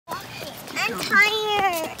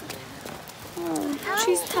tired. Oh,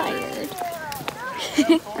 she's tired.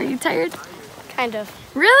 Are you tired? Kind of.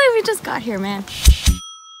 Really? We just got here, man.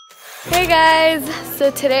 Hey guys! So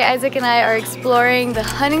today Isaac and I are exploring the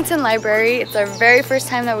Huntington Library. It's our very first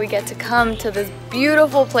time that we get to come to this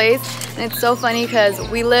beautiful place. And it's so funny because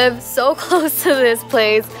we live so close to this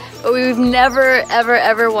place, but we've never,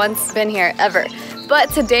 ever once been here, ever. But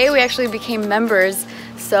today we actually became members.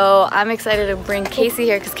 So I'm excited to bring Casey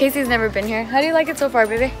here because Casey's never been here. How do you like it so far,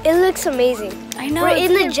 baby? It looks amazing. I know. We're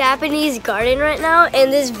in the Japanese garden right now,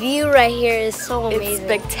 and this view right here is so amazing. It's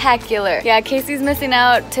spectacular. Yeah, Casey's missing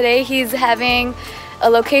out. Today he's having a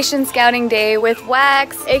location scouting day with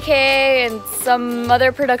Wax, aka, and some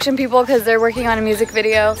other production people because they're working on a music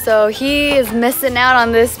video. So he is missing out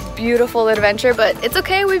on this beautiful adventure, but it's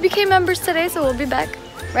okay. We became members today, so we'll be back.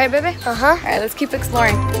 Right, baby? Uh-huh. All right, let's keep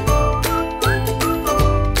exploring.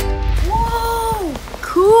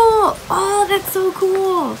 Cool! Oh, that's so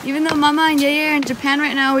cool! Even though Mama and Yaya are in Japan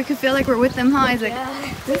right now, we could feel like we're with them, huh? He's like,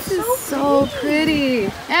 yeah, this is so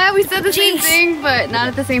pretty. Yeah, we said the same thing, but not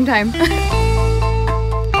at the same time.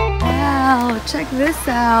 Wow, check this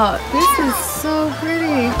out. This is so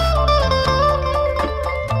pretty.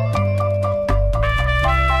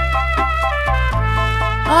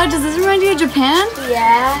 Oh, does this remind you of Japan?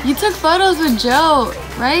 Yeah. You took photos with Joe,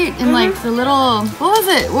 right? In like the little, what was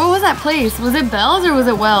it? What was that place? Was it Bells or was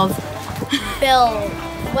it Wells?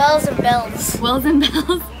 Wells and Bells. Wells and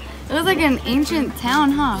Bells? It was like an ancient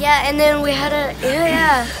town, huh? Yeah, and then we had a,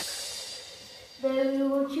 yeah.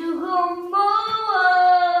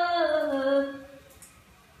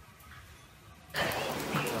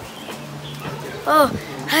 Oh,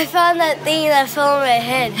 I found that thing that fell on my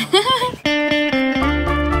head.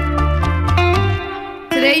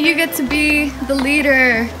 Today you get to be the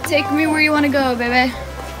leader. Take me where you want to go, baby.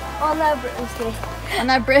 On that bridge. On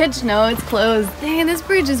that bridge? No, it's closed. Dang, this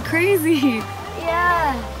bridge is crazy.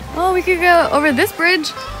 Yeah. Oh, we could go over this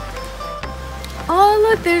bridge. Oh,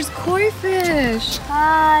 look, there's koi fish.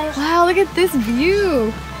 Hi. Wow, look at this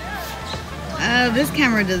view. This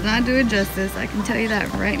camera does not do it justice. I can tell you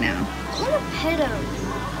that right now. I want to pet him.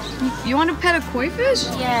 You want to pet a koi fish?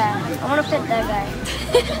 Yeah, I want to pet that guy.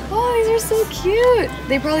 Oh, these are so cute.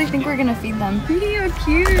 They probably think we're gonna feed them. How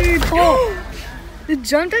cute. Oh, it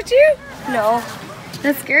jumped at you? No.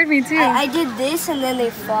 That scared me too. I did this and then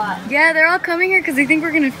they fought. Yeah, they're all coming here because they think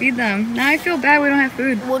we're gonna feed them. Now I feel bad we don't have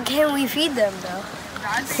food. What can we feed them though?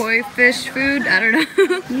 Koi fish food? I don't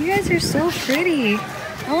know. You guys are so pretty.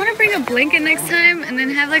 I want to bring a blanket next time and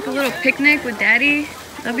then have like a little picnic with Daddy.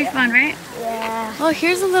 That'll be fun, right? Yeah. Oh,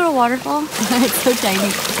 here's a little waterfall. It's so tiny.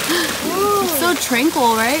 Ooh. It's so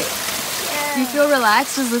tranquil, right? Yeah. You feel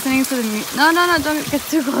relaxed just listening to the music. No, don't get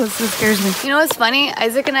too close. It scares me. You know what's funny?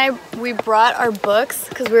 Isaac and I, we brought our books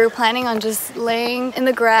because we were planning on just laying in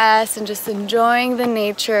the grass and just enjoying the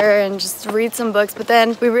nature and just read some books. But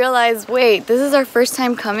then we realized, wait, this is our first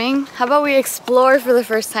time coming. How about we explore for the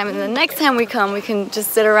first time and the next time we come, we can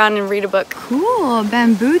just sit around and read a book. Cool,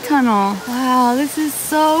 bamboo tunnel. Wow, this is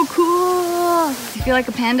so cool. Do you feel like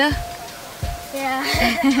a panda? Yeah.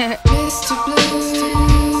 Mr. Blue.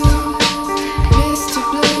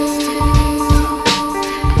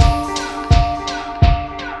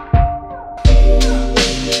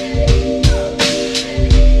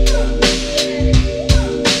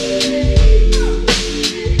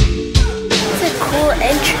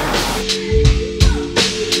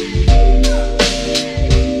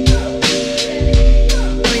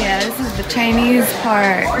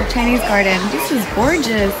 Part, the Chinese garden. This is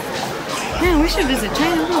gorgeous. Man, we should visit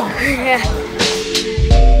China, huh? Yeah.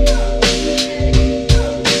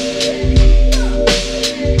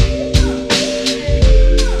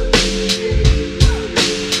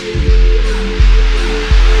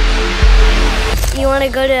 You want to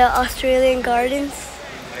go to Australian gardens?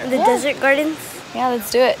 The desert gardens? Yeah,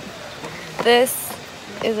 let's do it. This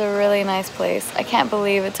is a really nice place. I can't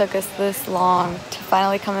believe it took us this long to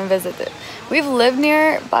finally come and visit it. We've lived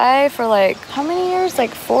nearby for like, how many years?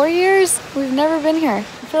 Like 4 years? We've never been here. I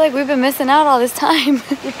feel like we've been missing out all this time.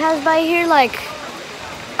 We pass by here like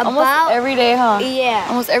almost every day, huh? Yeah.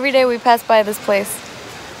 Almost every day we pass by this place.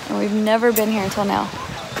 And we've never been here until now.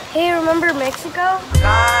 Hey, remember Mexico?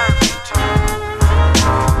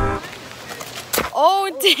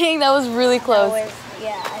 Oh, dang, that was really close.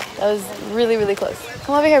 That was really, really close.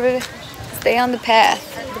 Come over here, baby. Stay on the path.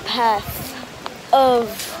 The path of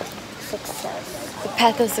success. The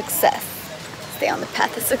path of success. Stay on the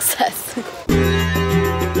path of success.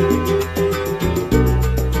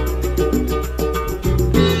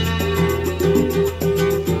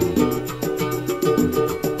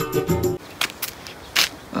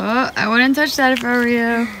 Oh, I wouldn't touch that if I were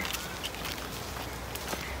you.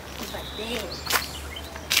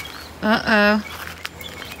 Uh-oh.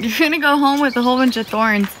 You're gonna go home with a whole bunch of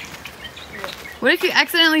thorns. What if you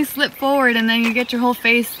accidentally slip forward and then you get your whole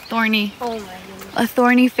face thorny? Oh my goodness. A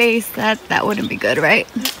thorny face, that wouldn't be good, right?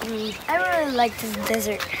 I really like this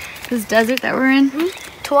desert. This desert that we're in?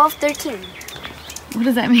 12, 13. What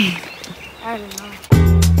does that mean? I don't know.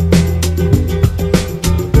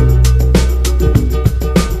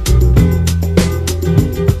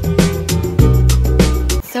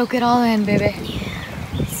 Soak it all in, baby.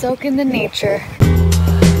 Soak in the nature.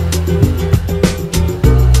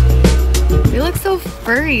 They look so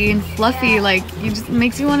furry and fluffy, like it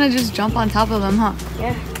makes you want to just jump on top of them, huh?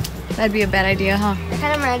 Yeah. That'd be a bad idea, huh? I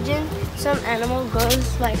can imagine some animal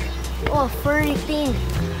goes like, oh, furry thing.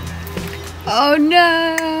 Oh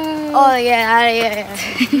no! Oh yeah.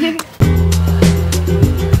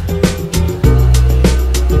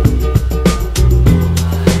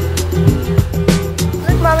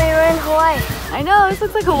 Look, Mommy, we're in Hawaii. I know, this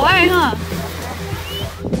looks like Hawaii, huh?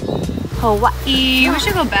 Hawaii. We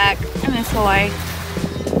should go back. I miss Hawaii.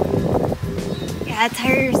 Yeah,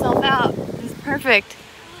 tire yourself out. This is perfect.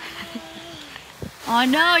 Oh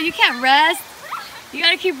no, you can't rest. You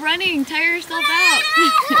gotta keep running. Tire yourself out.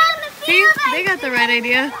 See, they got the right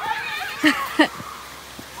idea.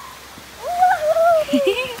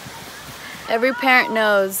 Every parent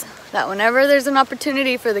knows that whenever there's an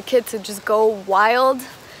opportunity for the kids to just go wild,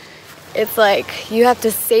 it's like you have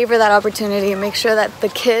to savor that opportunity and make sure that the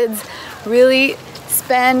kids really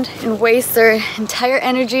spend and waste their entire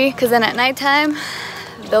energy, because then at nighttime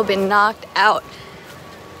they'll be knocked out.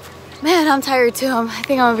 Man, I'm tired too. I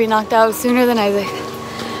think I'm gonna be knocked out sooner than Isaac.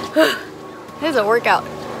 There's a workout.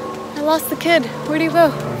 I lost the kid. Where'd he go?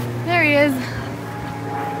 There he is.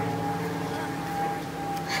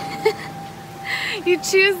 You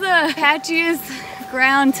choose the patchiest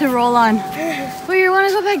ground to roll on. Well, you want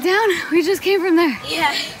to go back down? We just came from there.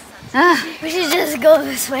 Yeah. Ah. We should just go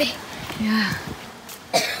this way. Yeah.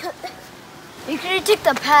 You could have took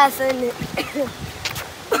the path and.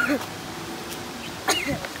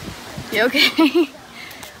 You okay?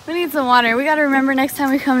 We need some water. We gotta remember next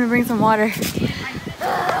time we come to bring some water.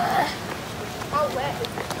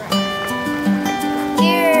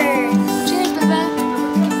 Cheers. Cheers, Baba.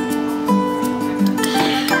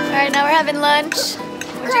 Alright, now we're having lunch.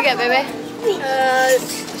 What'd you get, baby?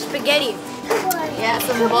 Spaghetti. Yeah,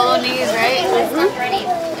 some bolognese, right?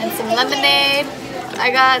 And some lemonade. I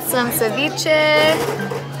got some ceviche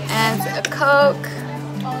and a Coke.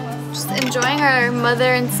 Just enjoying our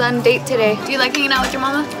mother and son date today. Do you like hanging out with your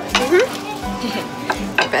mama?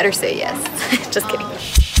 You better say yes. Just kidding.